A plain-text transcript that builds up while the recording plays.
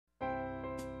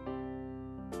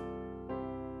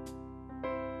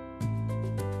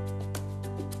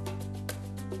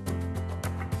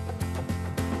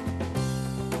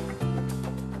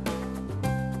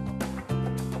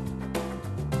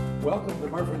Welcome to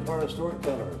Murfreesboro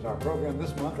Storytellers, our program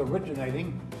this month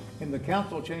originating in the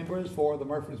council chambers for the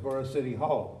Murfreesboro City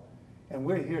Hall. And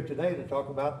we're here today to talk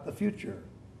about the future,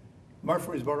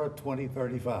 Murfreesboro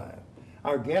 2035.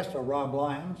 Our guests are Rob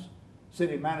Lyons,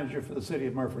 City Manager for the City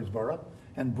of Murfreesboro,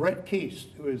 and Bret Keast,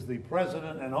 who is the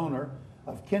President and owner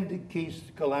of Kendig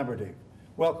Keast Collaborative.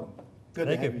 Welcome. Good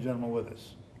to have you gentlemen with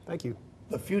us. Thank you.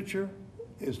 The future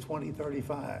is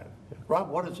 2035.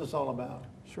 Rob, what is this all about?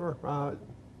 Sure.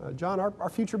 John, our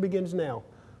future begins now.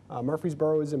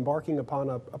 Murfreesboro is embarking upon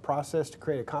a process to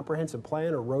create a comprehensive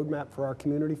plan or roadmap for our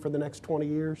community for the next 20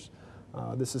 years.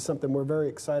 This is something we're very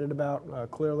excited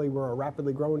about. Clearly, we're a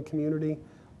rapidly growing community,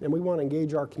 and we want to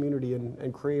engage our community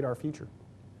and create our future.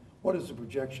 What is the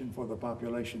projection for the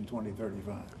population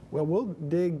 2035? Well, we'll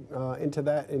dig into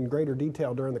that in greater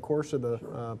detail during the course of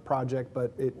the project,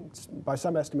 but by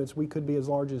some estimates, we could be as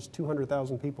large as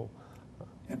 200,000 people.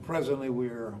 And presently,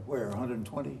 we're where,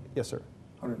 120? Yes, sir.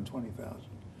 120,000.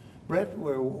 Bret,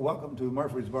 welcome to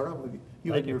Murfreesboro with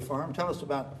you and your firm. Tell us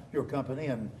about your company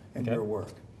and your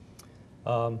work.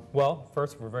 Well,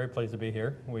 first, we're very pleased to be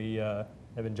here. We have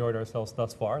enjoyed ourselves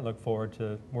thus far. Look forward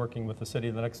to working with the city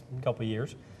in the next couple of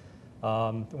years.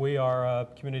 We are a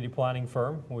community planning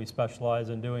firm. We specialize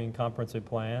in doing comprehensive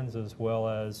plans as well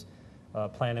as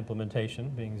plan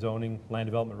implementation, being zoning, land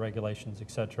development regulations,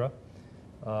 etc.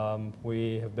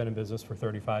 We have been in business for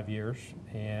 35 years,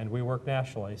 and we work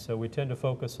nationally. So we tend to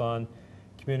focus on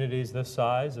communities this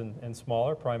size and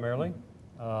smaller primarily.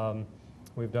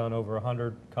 We've done over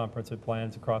 100 comprehensive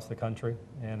plans across the country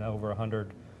and over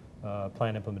 100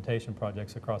 plan implementation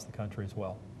projects across the country as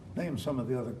well. Name some of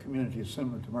the other communities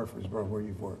similar to Murfreesboro where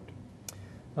you've worked.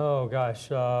 Oh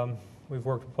gosh, we've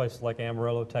worked with places like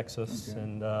Amarillo, Texas,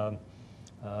 and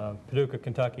Paducah,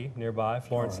 Kentucky, nearby,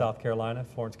 Florence, South Carolina,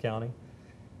 Florence County,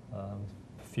 a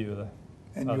few of the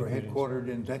And you're headquartered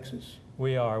in Texas?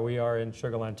 We are in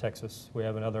Sugar Land, Texas. We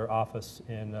have another office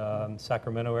in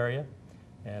Sacramento area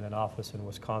and an office in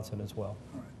Wisconsin as well.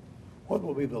 All right. What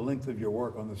will be the length of your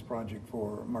work on this project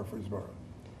for Murfreesboro?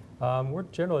 We're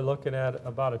generally looking at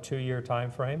about a 2-year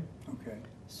time frame. Okay.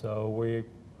 So we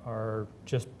are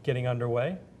just getting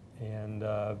underway, and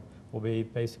we'll be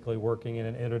basically working in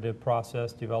an iterative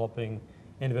process, developing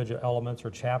individual elements or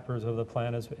chapters of the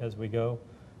plan as we go.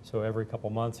 So every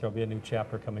couple months there'll be a new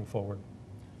chapter coming forward.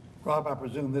 Rob, I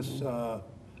presume this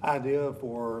idea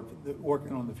for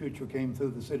working on the future came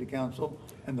through the City Council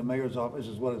and the Mayor's office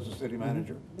as well as the City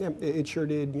Manager? Yeah, it sure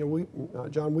did. You know,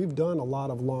 John, we've done a lot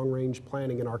of long-range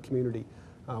planning in our community.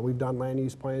 We've done land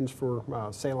use plans for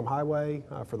Salem Highway,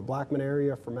 for the Blackman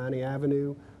area, for Manny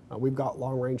Avenue. We've got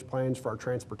long-range plans for our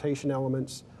transportation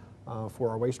elements, for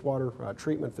our wastewater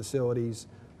treatment facilities.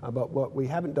 But what we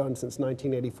haven't done since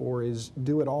 1984 is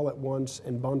do it all at once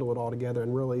and bundle it all together,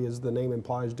 and really, as the name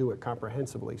implies, do it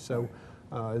comprehensively. So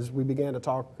as we began to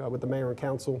talk with the Mayor and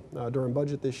Council during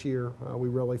budget this year, we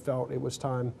really felt it was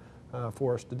time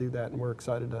for us to do that, and we're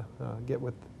excited to get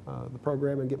with the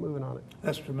program and get moving on it.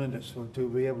 That's tremendous, to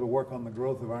be able to work on the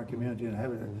growth of our community and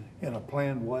have it in a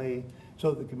planned way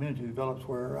so that the community develops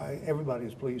where everybody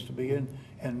is pleased to be in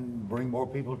and bring more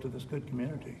people to this good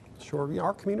community. Sure. Yeah,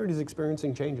 our community is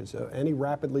experiencing changes. Any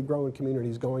rapidly growing community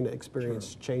is going to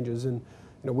experience changes, and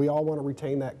you know, we all want to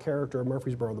retain that character of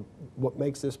Murfreesboro, what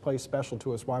makes this place special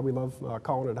to us, why we love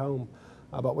calling it home.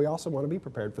 But we also want to be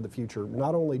prepared for the future,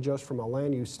 not only just from a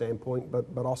land use standpoint,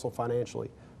 but also financially,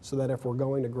 so that if we're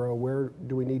going to grow, where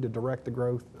do we need to direct the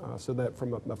growth so that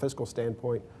from a fiscal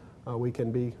standpoint, we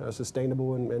can be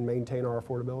sustainable and maintain our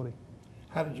affordability.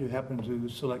 How did you happen to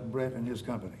select Bret and his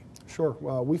company? Sure.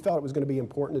 We felt it was going to be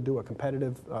important to do a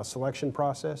competitive selection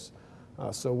process.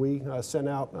 So we sent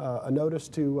out a notice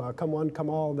to come one, come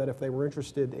all, that if they were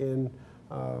interested in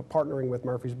partnering with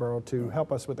Murfreesboro to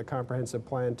help us with the comprehensive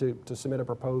plan to submit a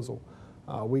proposal.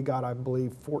 We got, I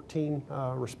believe, 14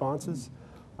 responses.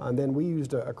 And then we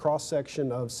used a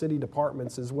cross-section of city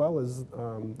departments as well as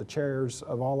the chairs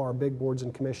of all our big boards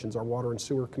and commissions, our Water and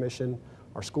Sewer Commission,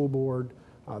 our School Board,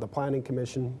 the Planning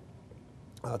Commission,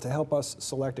 to help us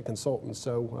select a consultant.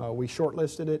 So we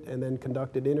shortlisted it and then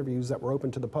conducted interviews that were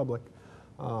open to the public.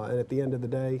 And at the end of the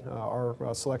day,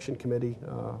 our selection committee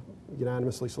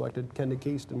unanimously selected Kendig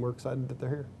Keast, and we're excited that they're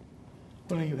here.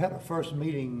 Well, you had a first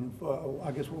meeting,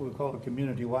 I guess what we call a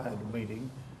community-wide meeting.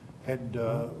 Had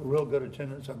real good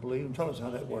attendance, I believe. And tell us how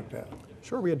that worked out.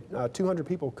 Sure. We had 200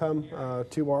 people come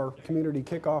to our community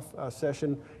kickoff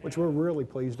session, which we're really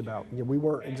pleased about. You know, we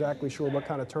weren't exactly sure what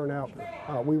kind of turnout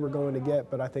we were going to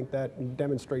get, but I think that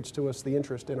demonstrates to us the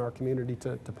interest in our community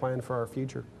to plan for our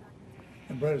future.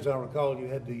 And Bret, as I recall, you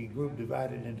had the group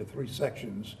divided into 3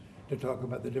 sections to talk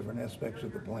about the different aspects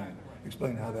of the plan.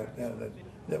 Explain how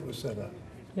that was set up.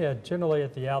 Yeah, generally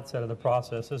at the outset of the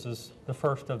process, this is the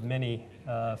first of many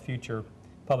future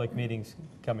public meetings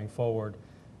coming forward.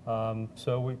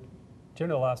 So we,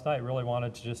 generally last night, really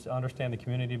wanted to just understand the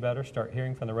community better, start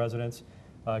hearing from the residents,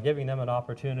 giving them an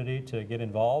opportunity to get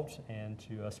involved and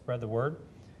to spread the word.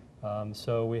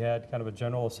 So we had kind of a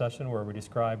general session where we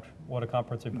described what a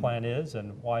comprehensive plan is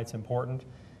and why it's important.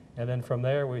 And then from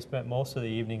there, we spent most of the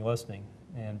evening listening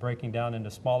and breaking down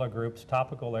into smaller groups,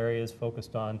 topical areas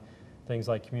focused on things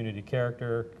like community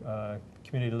character,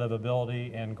 community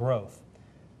livability, and growth.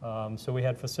 So we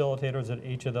had facilitators at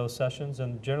each of those sessions,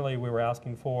 and generally we were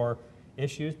asking for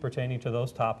issues pertaining to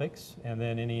those topics and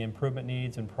then any improvement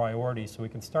needs and priorities so we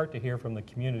can start to hear from the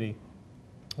community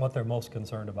what they're most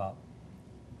concerned about.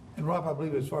 And Rob, I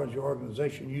believe as far as your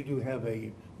organization, you do have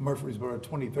a Murfreesboro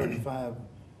 2035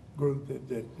 group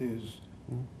that is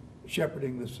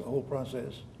shepherding this whole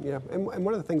process. Yeah, and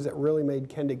one of the things that really made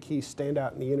Kendig Keast stand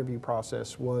out in the interview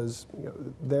process was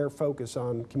their focus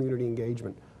on community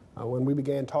engagement. When we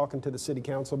began talking to the City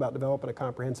Council about developing a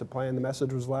comprehensive plan, the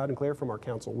message was loud and clear from our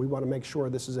council. We want to make sure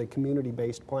this is a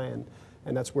community-based plan,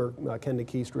 and that's where Kendig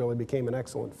Keast really became an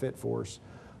excellent fit for us.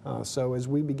 So as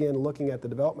we begin looking at the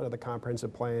development of the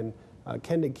comprehensive plan,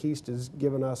 Kendig Keast has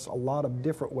given us a lot of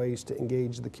different ways to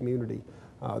engage the community.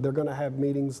 They're going to have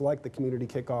meetings like the community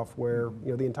kickoff where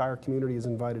the entire community is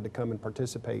invited to come and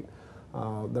participate.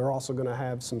 They're also going to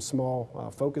have some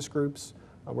small focus groups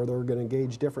where they're going to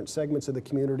engage different segments of the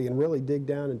community and really dig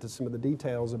down into some of the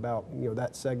details about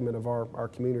that segment of our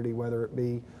community, whether it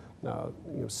be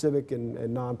civic and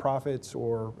nonprofits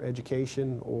or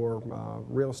education or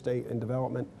real estate and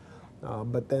development.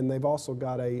 But then they've also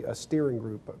got a steering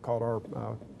group called our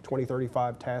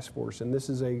 2035 Task Force, and this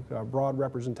is a broad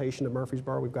representation of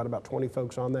Murfreesboro. We've got about 20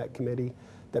 folks on that committee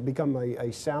that become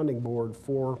a sounding board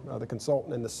for the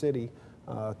consultant and the city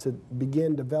to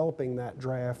begin developing that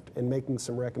draft and making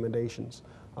some recommendations.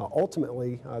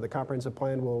 Ultimately, the comprehensive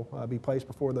plan will be placed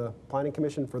before the Planning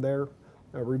Commission for their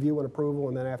review and approval,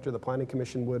 and then after the Planning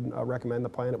Commission would recommend the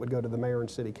plan, it would go to the Mayor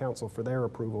and City Council for their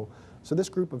approval. So this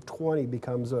group of 20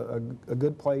 becomes a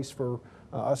good place for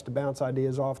us to bounce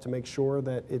ideas off to make sure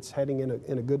that it's heading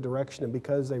in a good direction, and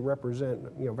because they represent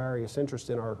various interests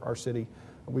in our city,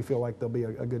 we feel like they'll be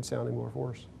a good sounding board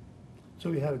for us. So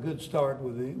we had a good start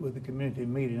with the community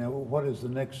meeting. Now, what is the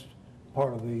next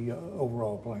part of the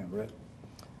overall plan, Bret?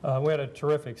 We had a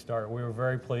terrific start. We were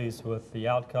very pleased with the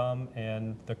outcome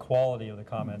and the quality of the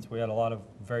comments. We had a lot of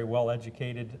very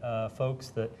well-educated folks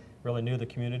that really knew the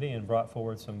community and brought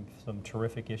forward some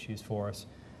terrific issues for us.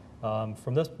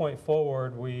 From this point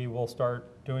forward, we will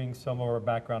start doing some of our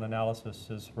background analysis.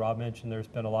 As Rob mentioned, there's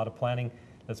been a lot of planning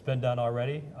that's been done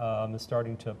already.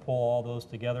 Starting to pull all those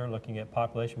together, looking at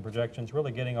population projections,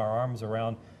 really getting our arms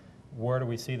around where do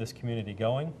we see this community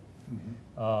going.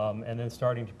 And then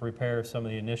starting to prepare some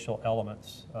of the initial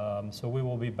elements. So we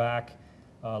will be back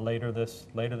later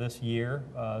this year,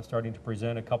 starting to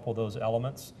present a couple of those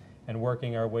elements and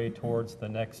working our way towards the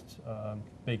next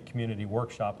big community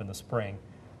workshop in the spring.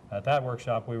 At that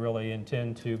workshop, we really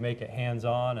intend to make it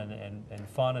hands-on and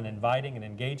fun and inviting and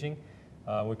engaging.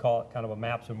 We call it kind of a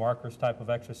maps and markers type of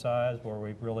exercise where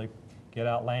we really get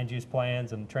out land use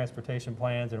plans and transportation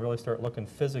plans and really start looking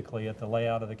physically at the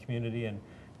layout of the community and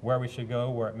where we should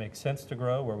go, where it makes sense to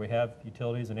grow, where we have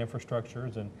utilities and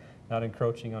infrastructures and not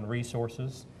encroaching on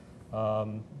resources.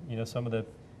 Some of the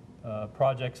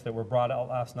projects that were brought out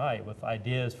last night with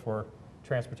ideas for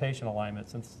transportation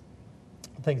alignments and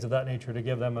things of that nature to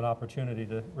give them an opportunity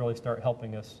to really start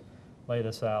helping us lay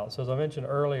this out. So as I mentioned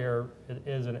earlier, it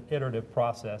is an iterative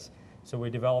process. So we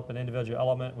develop an individual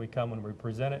element, we come and we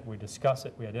present it, we discuss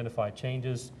it, we identify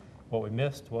changes, what we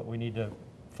missed, what we need to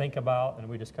think about, and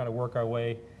we just kind of work our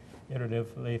way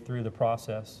iteratively through the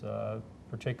process,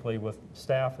 particularly with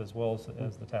staff as well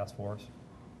as the task force.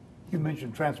 You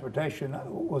mentioned transportation.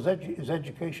 Is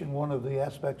education one of the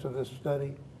aspects of this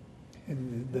study,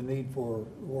 and the need for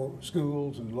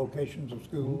schools and locations of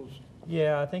schools?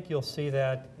 Yeah, I think you'll see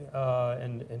that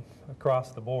in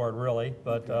across the board, really,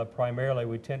 but primarily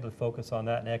we tend to focus on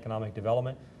that in economic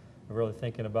development. We're really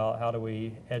thinking about how do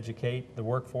we educate the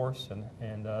workforce,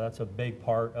 and that's a big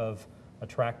part of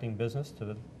attracting business,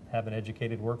 to have an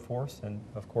educated workforce, and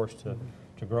of course to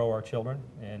grow our children,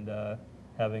 and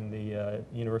having the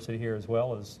university here as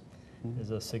well is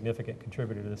a significant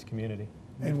contributor to this community.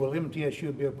 And will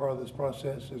MTSU be a part of this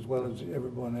process as well as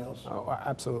everyone else? Oh,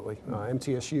 absolutely.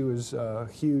 MTSU is a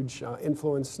huge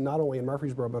influence not only in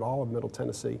Murfreesboro but all of Middle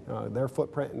Tennessee. Their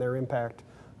footprint and their impact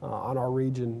on our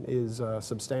region is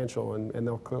substantial, and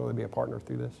they'll clearly be a partner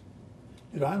through this.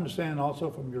 Did I understand also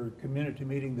from your community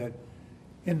meeting that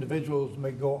individuals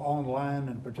may go online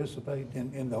and participate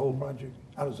in the whole project?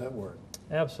 How does that work?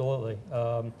 Absolutely.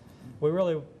 We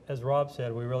really, as Rob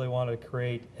said, we really want to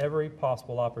create every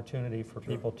possible opportunity for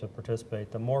people to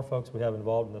participate. The more folks we have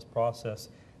involved in this process,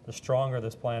 the stronger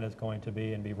this plan is going to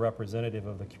be and be representative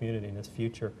of the community in its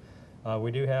future.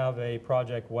 We do have a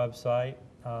project website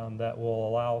that will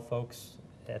allow folks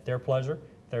at their pleasure,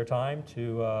 their time,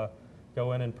 to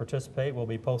go in and participate. We'll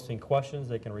be posting questions.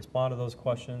 They can respond to those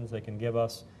questions. They can give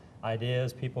us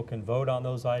ideas. People can vote on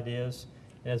those ideas.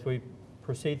 And as we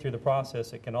proceed through the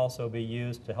process, it can also be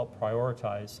used to help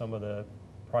prioritize some of the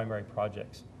primary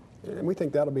projects. And we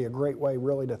think that'll be a great way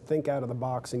really to think out of the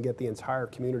box and get the entire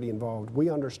community involved. We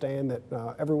understand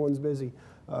that everyone's busy.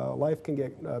 Life can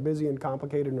get busy and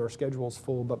complicated and our schedule's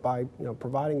full, but by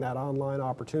providing that online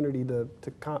opportunity to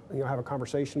have a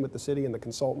conversation with the city and the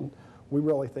consultant, we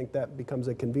really think that becomes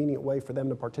a convenient way for them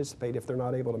to participate if they're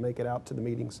not able to make it out to the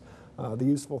meetings. The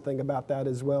useful thing about that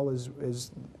as well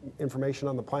is information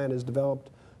on the plan is developed.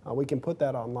 We can put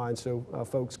that online so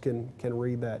folks can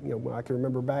read that. I can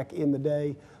remember back in the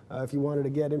day, if you wanted to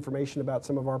get information about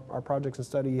some of our projects and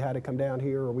study, you had to come down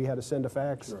here or we had to send a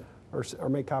fax or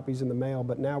make copies in the mail.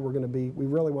 But now we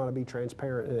really want to be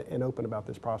transparent and open about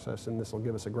this process, and this will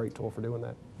give us a great tool for doing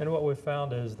that. And what we've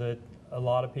found is that a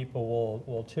lot of people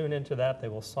will tune into that, they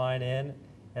will sign in,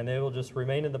 and they will just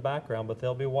remain in the background, but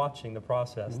they'll be watching the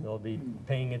process. They'll be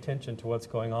paying attention to what's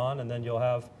going on, and then you'll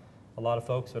have a lot of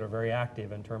folks that are very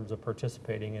active in terms of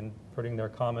participating and putting their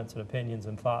comments and opinions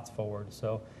and thoughts forward.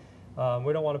 So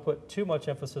we don't want to put too much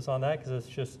emphasis on that because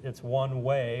it's one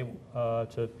way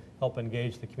to help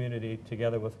engage the community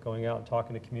together with going out and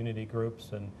talking to community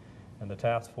groups and the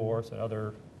task force and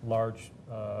other large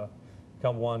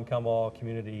come one, come all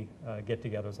community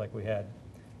get-togethers like we had.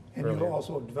 And earlier. you're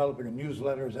also developing a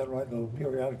newsletter, is that right? The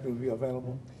periodic will be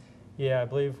available? Yeah, I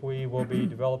believe we will be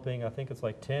developing, I think it's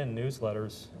like 10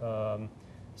 newsletters.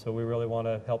 So we really want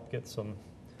to help get some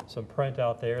print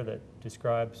out there that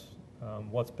describes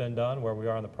what's been done, where we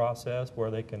are in the process,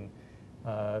 where they can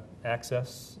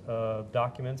access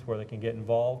documents, where they can get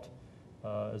involved,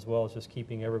 as well as just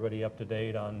keeping everybody up to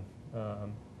date on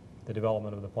the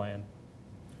development of the plan.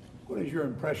 What is your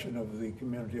impression of the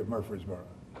community of Murfreesboro?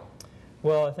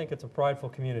 Well, I think it's a prideful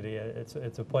community.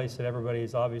 It's a place that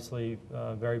everybody's obviously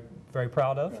very, very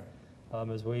proud of.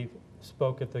 As we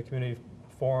spoke at the community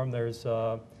forum, there's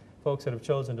folks that have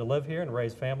chosen to live here and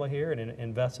raise family here and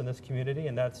invest in this community,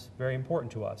 and that's very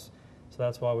important to us. So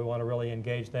that's why we want to really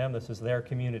engage them. This is their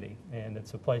community, and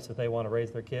it's a place that they want to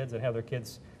raise their kids and have their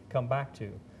kids come back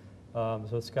to. So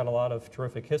it's got a lot of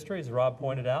terrific history, as Rob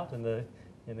pointed out in the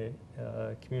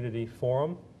community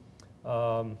forum.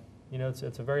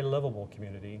 It's a very livable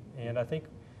community, and I think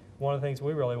one of the things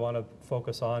we really want to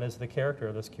focus on is the character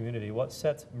of this community. What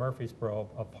sets Murfreesboro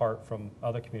apart from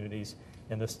other communities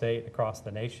in the state, across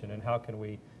the nation, and how can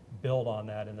we build on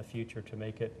that in the future to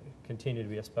make it continue to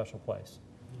be a special place?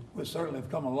 We certainly have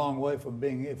come a long way from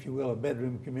being, if you will, a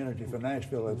bedroom community for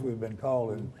Nashville, as we've been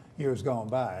called in years gone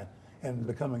by, and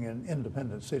becoming an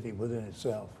independent city within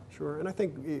itself. Sure, and I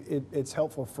think it's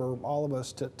helpful for all of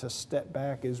us to step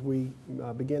back as we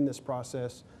begin this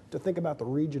process to think about the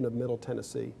region of Middle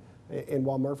Tennessee. And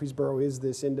while Murfreesboro is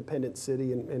this independent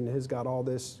city and has got all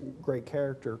this great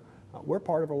character, we're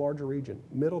part of a larger region.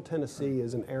 Middle Tennessee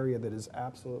is an area that is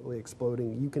absolutely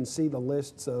exploding. You can see the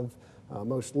lists of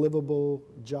most livable,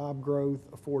 job growth,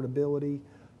 affordability,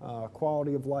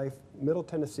 quality of life. Middle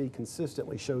Tennessee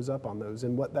consistently shows up on those,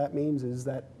 and what that means is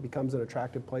that becomes an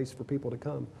attractive place for people to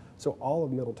come. So all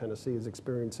of Middle Tennessee is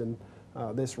experiencing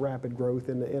this rapid growth,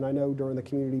 and I know during the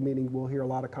community meeting we'll hear a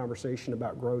lot of conversation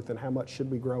about growth and how much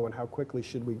should we grow and how quickly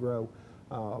should we grow.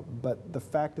 But the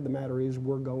fact of the matter is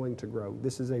we're going to grow.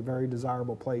 This is a very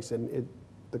desirable place, and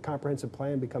the comprehensive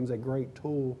plan becomes a great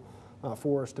tool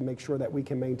for us to make sure that we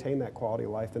can maintain that quality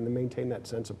of life and to maintain that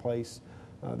sense of place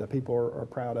that people are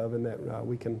proud of, and that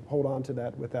we can hold on to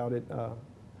that without it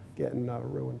getting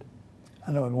ruined.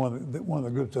 I know in one of the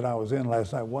groups that I was in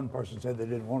last night, one person said they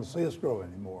didn't want to see us grow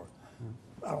anymore.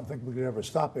 I don't think we could ever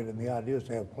stop it, and the idea is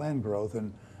to have planned growth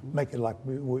and make it like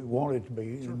we want it to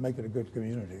be, and make it a good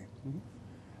community.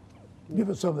 Give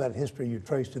us some of that history you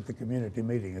traced at the community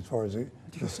meeting as far as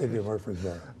the city of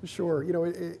Murfreesboro. Sure.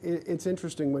 It's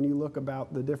interesting when you look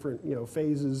about the different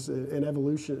phases and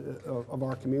evolution of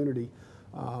our community.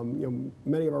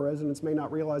 Many of our residents may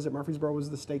not realize that Murfreesboro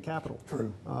was the state capital.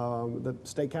 True. The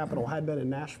state capital had been in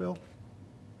Nashville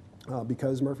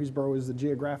because Murfreesboro is the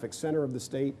geographic center of the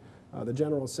state. The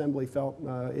General Assembly felt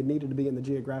it needed to be in the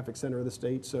geographic center of the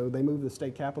state, so they moved the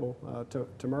state capital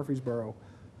to Murfreesboro.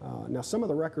 Now, some of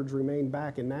the records remain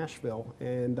back in Nashville,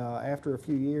 and after a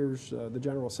few years, the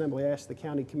General Assembly asked the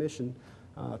County Commission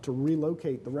to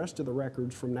relocate the rest of the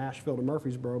records from Nashville to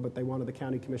Murfreesboro, but they wanted the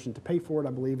County Commission to pay for it.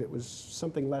 I believe it was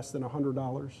something less than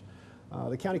 $100.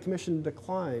 The County Commission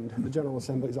declined the General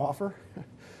Assembly's offer.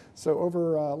 So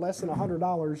over less than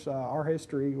 $100, our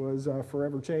history was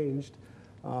forever changed,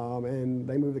 and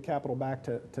they moved the capital back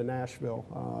to Nashville.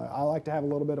 I like to have a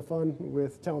little bit of fun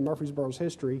with telling Murfreesboro's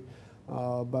history,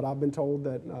 but I've been told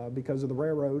that because of the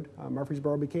railroad,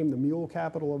 Murfreesboro became the mule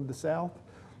capital of the South.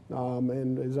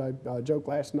 And as I joked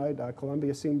last night,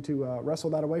 Columbia seemed to wrestle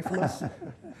that away from us.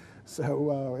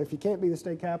 So if you can't be the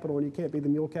state capital and you can't be the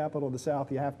mule capital of the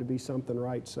South, you have to be something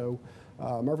right. So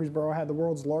Murfreesboro had the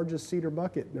world's largest cedar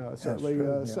bucket.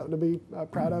 Certainly something to be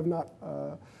proud of,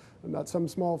 not some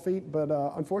small feat, but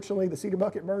unfortunately the cedar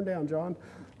bucket burned down, John.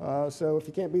 So if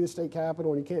you can't be the state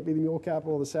capital and you can't be the mule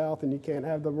capital of the South and you can't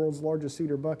have the world's largest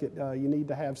cedar bucket, you need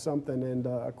to have something. And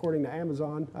according to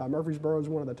Amazon, Murfreesboro is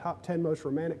one of the top 10 most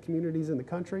romantic communities in the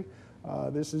country.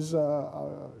 This is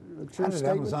a true How did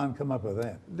statement. Amazon come up with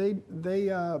that? They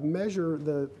measure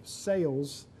the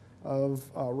sales of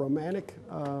romantic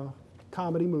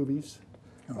comedy movies,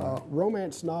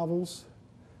 romance novels,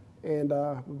 and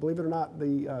believe it or not,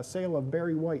 the sale of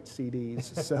Barry White CDs.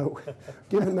 So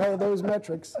given all those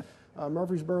metrics,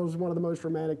 Murfreesboro is one of the most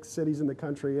romantic cities in the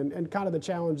country. And kind of the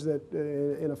challenge that,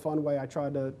 in a fun way, I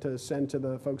tried to send to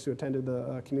the folks who attended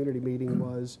the community meeting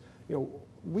was,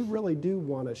 we really do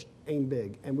want to aim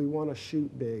big, and we want to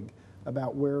shoot big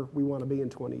about where we want to be in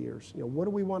 20 years. What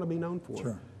do we want to be known for?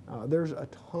 Sure. There's a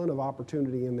ton of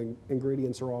opportunity, and the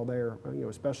ingredients are all there,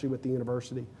 especially with the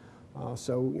university.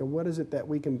 So what is it that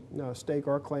we can stake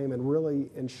our claim and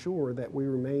really ensure that we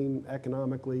remain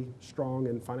economically strong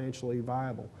and financially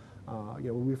viable?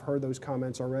 We've heard those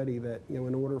comments already that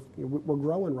in order, we're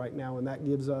growing right now, and that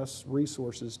gives us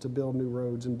resources to build new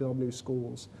roads and build new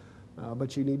schools.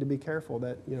 But you need to be careful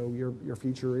that your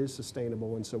future is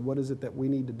sustainable. And so what is it that we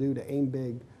need to do to aim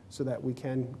big so that we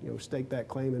can stake that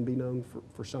claim and be known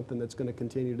for something that's going to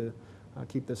continue to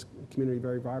keep this community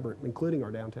very vibrant, including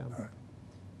our downtown. All right.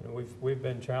 We've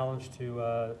been challenged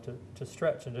to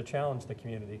stretch and to challenge the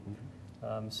community.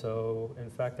 So in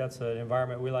fact, that's an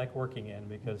environment we like working in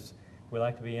because we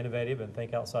like to be innovative and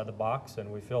think outside the box,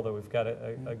 and we feel that we've got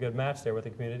a good match there with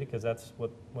the community because that's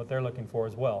what they're looking for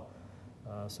as well.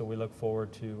 So we look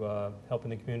forward to helping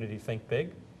the community think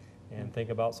big and think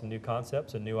about some new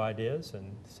concepts and new ideas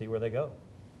and see where they go.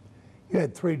 You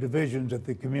had 3 divisions at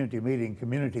the community meeting: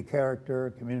 community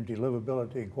character, community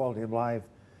livability, quality of life,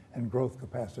 and growth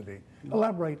capacity.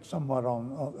 Elaborate somewhat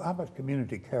on how about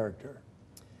community character?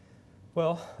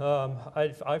 Well,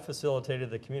 I facilitated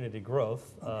the community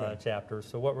growth chapter.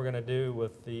 So what we're going to do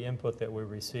with the input that we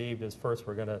received is first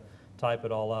we're going to type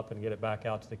it all up and get it back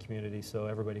out to the community so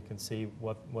everybody can see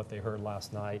what they heard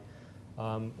last night.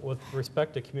 With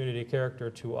respect to community character,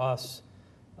 to us,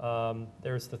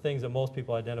 there's the things that most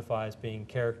people identify as being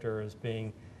character, as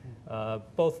being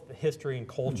both history and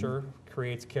culture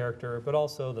creates character, but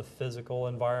also the physical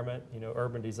environment,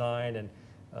 urban design and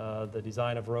the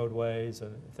design of roadways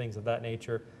and things of that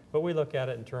nature. But we look at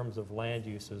it in terms of land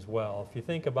use as well. If you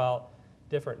think about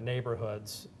different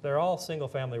neighborhoods, they're all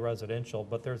single-family residential,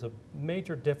 but there's a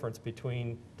major difference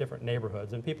between different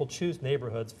neighborhoods, and people choose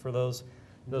neighborhoods for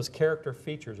those character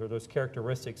features or those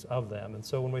characteristics of them. And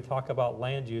so when we talk about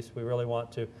land use, we really want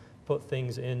to put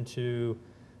things into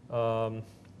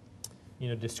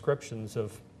descriptions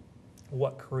of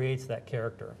what creates that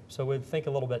character. So we think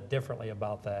a little bit differently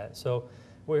about that. So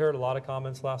we heard a lot of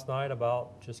comments last night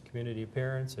about just community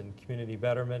appearance and community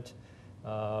betterment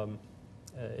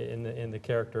in the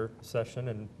character session,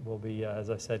 and we'll be, as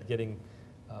I said, getting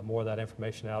more of that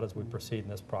information out as we proceed in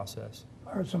this process.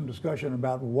 I heard some discussion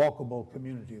about walkable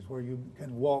communities where you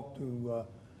can walk to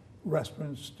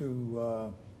restaurants,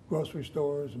 to grocery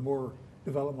stores, and more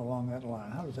development along that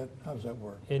line. How does that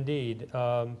work? Indeed.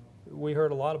 We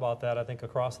heard a lot about that, I think,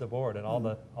 across the board in all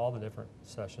the different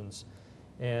sessions.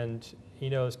 And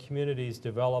as communities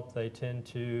develop, they tend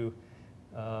to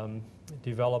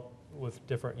develop with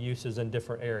different uses in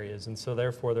different areas, and so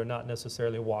therefore they're not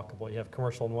necessarily walkable. You have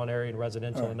commercial in one area and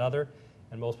residential in another,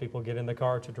 and most people get in the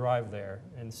car to drive there.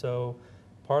 And so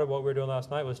part of what we were doing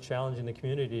last night was challenging the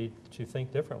community to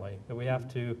think differently, that we have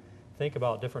to think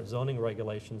about different zoning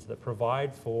regulations that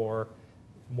provide for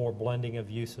more blending of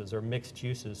uses or mixed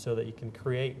uses so that you can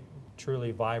create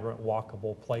truly vibrant,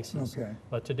 walkable places. Okay.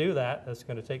 But to do that, that's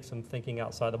going to take some thinking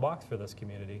outside the box for this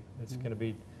community. It's going to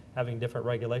be having different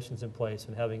regulations in place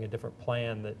and having a different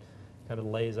plan that kind of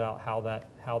lays out how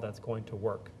that's going to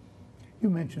work. You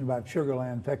mentioned about Sugar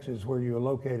Land, Texas, where you were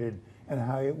located, and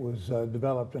how it was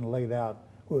developed and laid out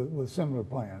with similar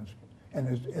plans, and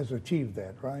has achieved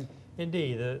that, right?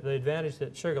 Indeed, the advantage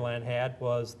that Sugar Land had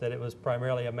was that it was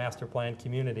primarily a master planned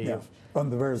community of from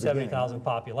the very 70,000 beginning.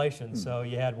 population. So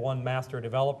you had one master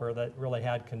developer that really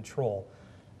had control.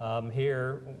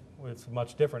 Here, it's a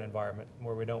much different environment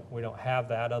where we don't have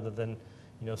that, other than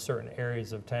certain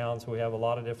areas of town. So we have a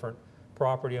lot of different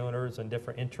property owners and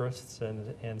different interests,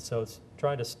 and so it's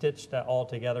trying to stitch that all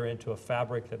together into a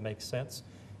fabric that makes sense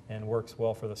and works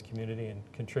well for this community and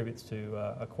contributes to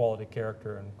a quality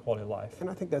character and quality of life. And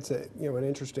I think that's an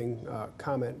interesting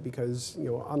comment, because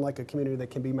unlike a community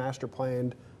that can be master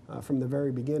planned from the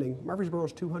very beginning, Murfreesboro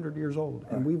is 200 years old,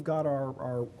 and we've got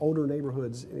our older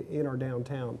neighborhoods in our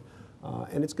downtown.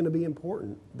 And it's going to be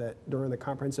important that during the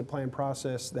comprehensive plan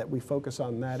process that we focus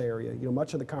on that area.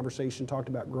 Much of the conversation talked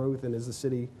about growth and as the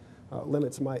city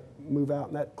limits might move out,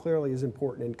 and that clearly is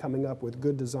important in coming up with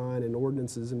good design and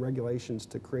ordinances and regulations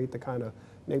to create the kind of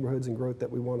neighborhoods and growth that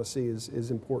we want to see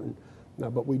is important.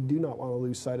 But we do not want to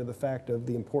lose sight of the fact of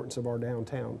the importance of our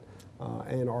downtown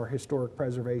and our historic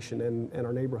preservation and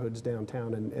our neighborhoods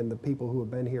downtown and the people who have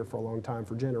been here for a long time,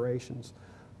 for generations.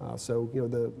 So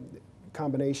the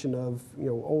combination of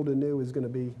old and new is going to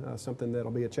be something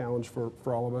that'll be a challenge for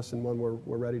all of us, and one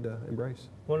we're ready to embrace.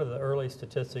 One of the early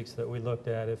statistics that we looked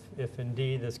at, if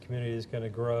indeed this community is going to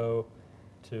grow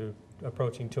to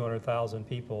approaching 200,000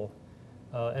 people,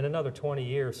 in another 20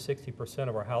 years, 60%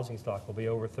 of our housing stock will be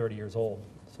over 30 years old.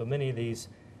 So many of these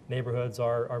neighborhoods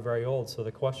are very old. So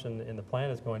the question in the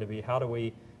plan is going to be, how do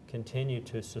we continue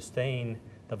to sustain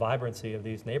the vibrancy of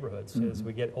these neighborhoods as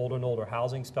we get older and older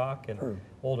housing stock and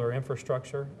older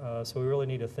infrastructure. So we really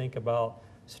need to think about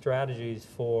strategies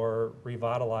for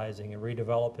revitalizing and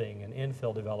redeveloping and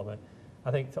infill development.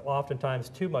 I think oftentimes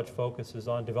too much focus is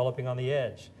on developing on the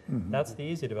edge. That's the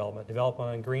easy development, development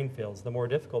on greenfields. The more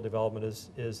difficult development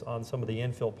is on some of the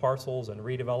infill parcels and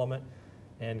redevelopment,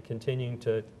 and continuing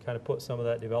to kind of put some of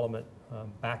that development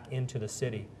back into the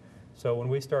city. So when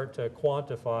we start to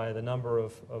quantify the number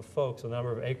of folks, the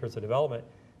number of acres of development,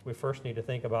 we first need to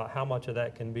think about how much of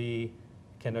that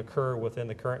can occur within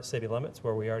the current city limits,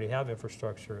 where we already have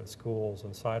infrastructure and schools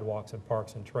and sidewalks and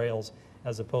parks and trails,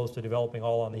 as opposed to developing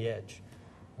all on the edge.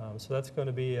 So that's going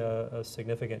to be a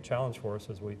significant challenge for us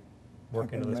as we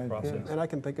work into this process. And I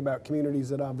can think about communities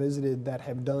that I've visited that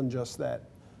have done just that.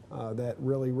 That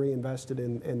really reinvested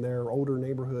in their older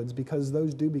neighborhoods, because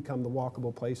those do become the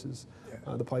walkable places,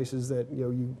 the places that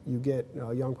you get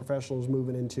young professionals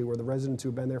moving into, or the residents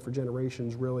who've been there for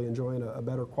generations really enjoying a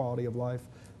better quality of life,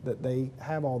 that they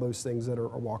have all those things that are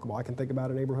walkable. I can think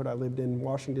about a neighborhood I lived in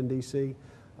Washington, D.C.,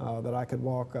 that I could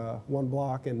walk one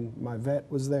block, and my vet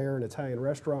was there, an Italian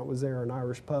restaurant was there, an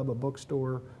Irish pub, a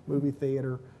bookstore, movie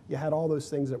theater. You had all those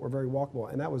things that were very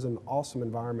walkable, and that was an awesome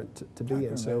environment to be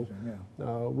in. So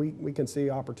we can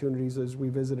see opportunities as we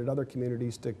visited other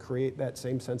communities to create that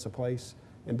same sense of place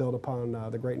and build upon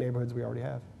the great neighborhoods we already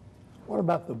have. What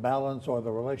about the balance or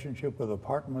the relationship with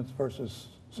apartments versus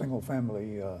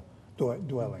single-family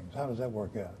dwellings? How does that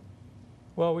work out?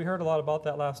 Well, we heard a lot about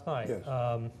that last night. Yes.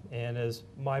 And as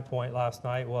my point last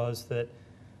night was that,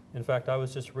 in fact, I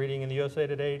was just reading in the USA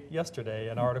Today yesterday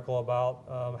an article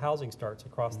about housing starts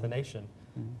across the nation.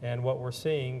 And what we're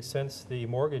seeing since the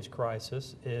mortgage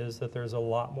crisis is that there's a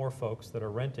lot more folks that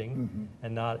are renting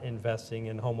and not investing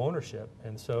in home ownership.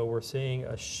 And so we're seeing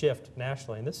a shift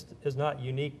nationally. And this is not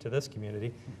unique to this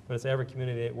community, but it's every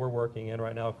community that we're working in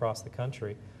right now across the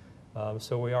country.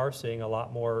 So we are seeing a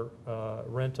lot more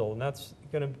rental, and that's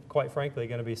going to, quite frankly,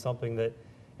 going to be something that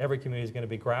every community is going to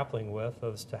be grappling with,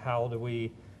 as to how do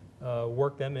we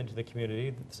work them into the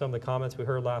community. Some of the comments we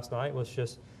heard last night was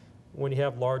just, when you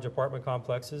have large apartment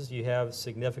complexes, you have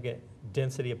significant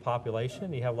density of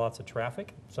population, you have lots of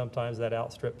traffic. Sometimes that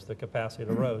outstrips the capacity of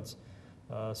the roads.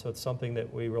 So it's something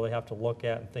that we really have to look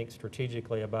at and think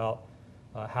strategically about.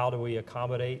 How do we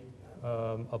accommodate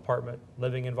apartment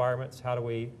living environments? How do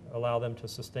we allow them to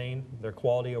sustain their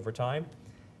quality over time?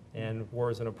 And where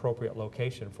is an appropriate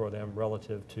location for them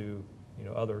relative to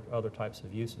other types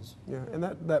of uses? Yeah, and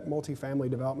that multifamily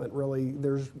development, really,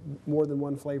 there's more than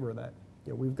one flavor of that.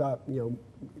 We've got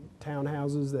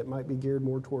townhouses that might be geared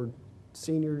more toward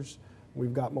seniors.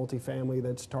 We've got multifamily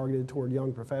that's targeted toward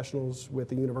young professionals. With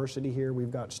the university here,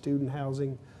 we've got student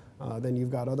housing. Then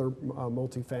you've got other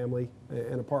multifamily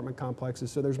and apartment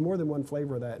complexes. So there's more than one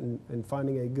flavor of that, and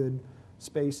finding a good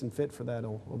space and fit for that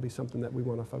will be something that we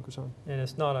want to focus on. And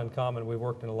it's not uncommon. We've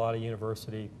worked in a lot of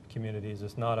university communities.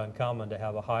 It's not uncommon to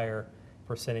have a higher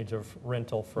percentage of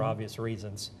rental for obvious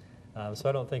reasons. So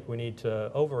I don't think we need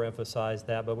to overemphasize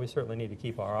that, but we certainly need to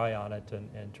keep our eye on it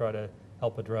and try to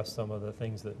help address some of the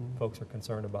things that folks are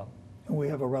concerned about. And we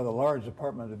have a rather large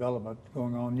apartment development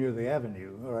going on near the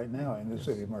avenue right now in the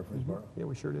city of Murfreesboro. Yeah,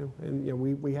 we sure do.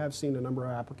 And we have seen a number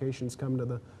of applications come to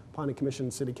the Planning Commission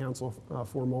and City Council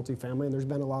for multifamily, and there's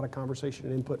been a lot of conversation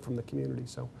and input from the community.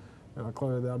 So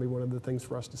clearly that'll be one of the things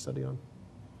for us to study on.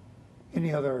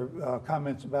 Any other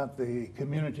comments about the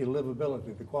community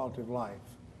livability, the quality of life?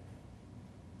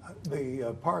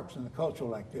 The parks and the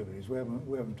cultural activities, we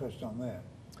haven't touched on that.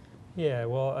 Yeah,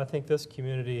 well, I think this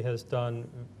community has done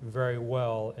very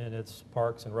well in its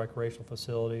parks and recreational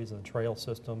facilities and the trail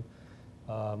system.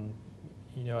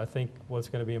 I think what's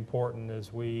going to be important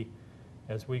as we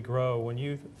grow, when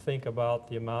you think about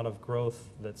the amount of growth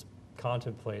that's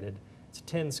contemplated, it's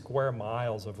 10 square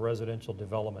miles of residential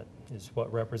development is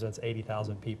what represents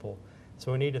 80,000 people.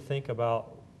 So we need to think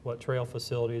about what trail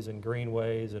facilities and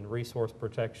greenways and resource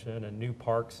protection and new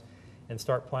parks, and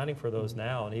start planning for those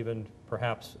now, and even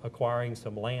perhaps acquiring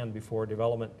some land before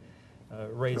development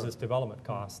raises development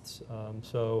costs.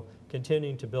 So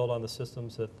continuing to build on the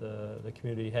systems that the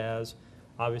community has.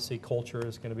 Obviously, culture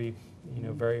is going to be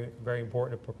very, very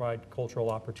important to provide cultural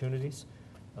opportunities.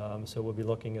 So we'll be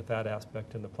looking at that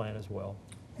aspect in the plan as well.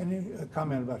 Any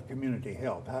comment about community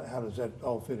health? How does that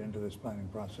all fit into this planning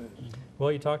process?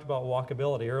 Well, you talked about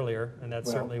walkability earlier, and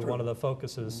that's certainly true. one of the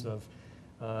focuses of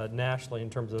nationally in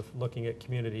terms of looking at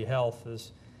community health.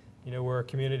 Is we're a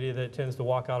community that tends to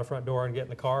walk out a front door and get in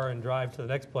the car and drive to the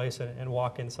next place and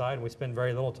walk inside, and we spend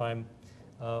very little time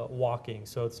walking.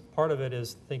 So it's part of it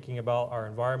is thinking about our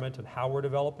environment and how we're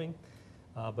developing,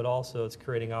 but also it's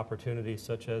creating opportunities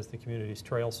such as the community's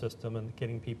trail system and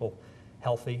getting people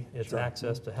healthy. It's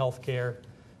access to health care.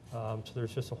 So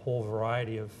there's just a whole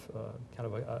variety of kind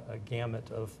of a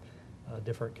gamut of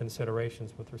different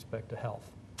considerations with respect to health.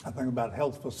 I think about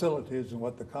health facilities and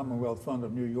what the Commonwealth Fund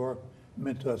of New York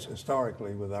meant to us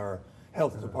historically with our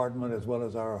health department as well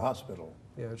as our hospital.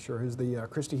 Yeah, it sure is. The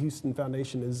Christie Houston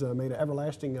Foundation has made an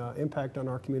everlasting impact on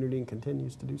our community and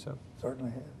continues to do so.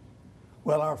 Certainly has.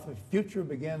 Well, our future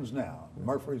begins now,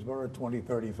 Murfreesboro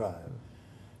 2035.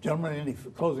 Gentlemen, any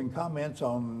closing comments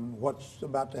on what's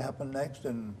about to happen next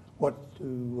and what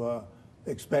to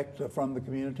expect from the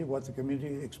community, what the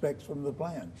community expects from the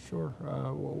plan? Sure.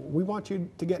 Well, we want you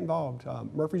to get involved.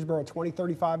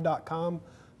 Murfreesboro2035.com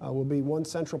will be one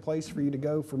central place for you to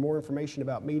go for more information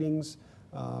about meetings,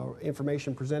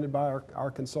 information presented by our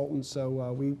consultants.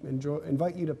 So we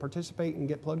invite you to participate and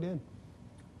get plugged in.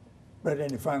 Bret,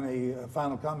 any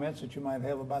final comments that you might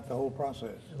have about the whole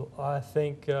process? I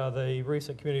think the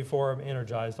recent community forum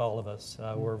energized all of us.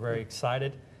 We're very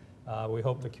excited. We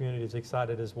hope the community is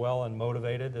excited as well and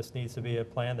motivated. This needs to be a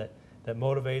plan that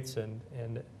motivates, and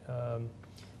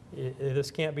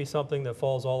this can't be something that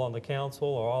falls all on the council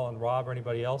or all on Rob or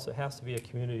anybody else. It has to be a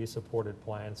community-supported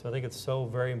plan. So I think it's so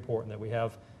very important that we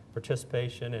have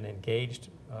participation and engaged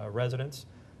residents.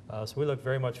 So we look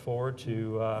very much forward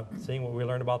to seeing what we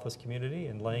learn about this community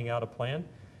and laying out a plan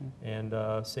and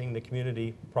seeing the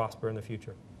community prosper in the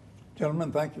future.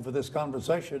 Gentlemen, thank you for this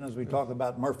conversation as we talk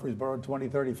about Murfreesboro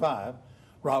 2035.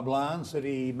 Rob Lyons,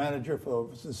 City Manager for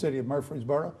the City of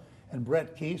Murfreesboro, and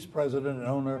Bret Keast, President and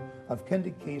owner of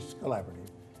Kendig Keast Collaborative.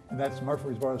 And that's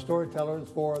Murfreesboro Storytellers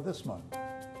for this month.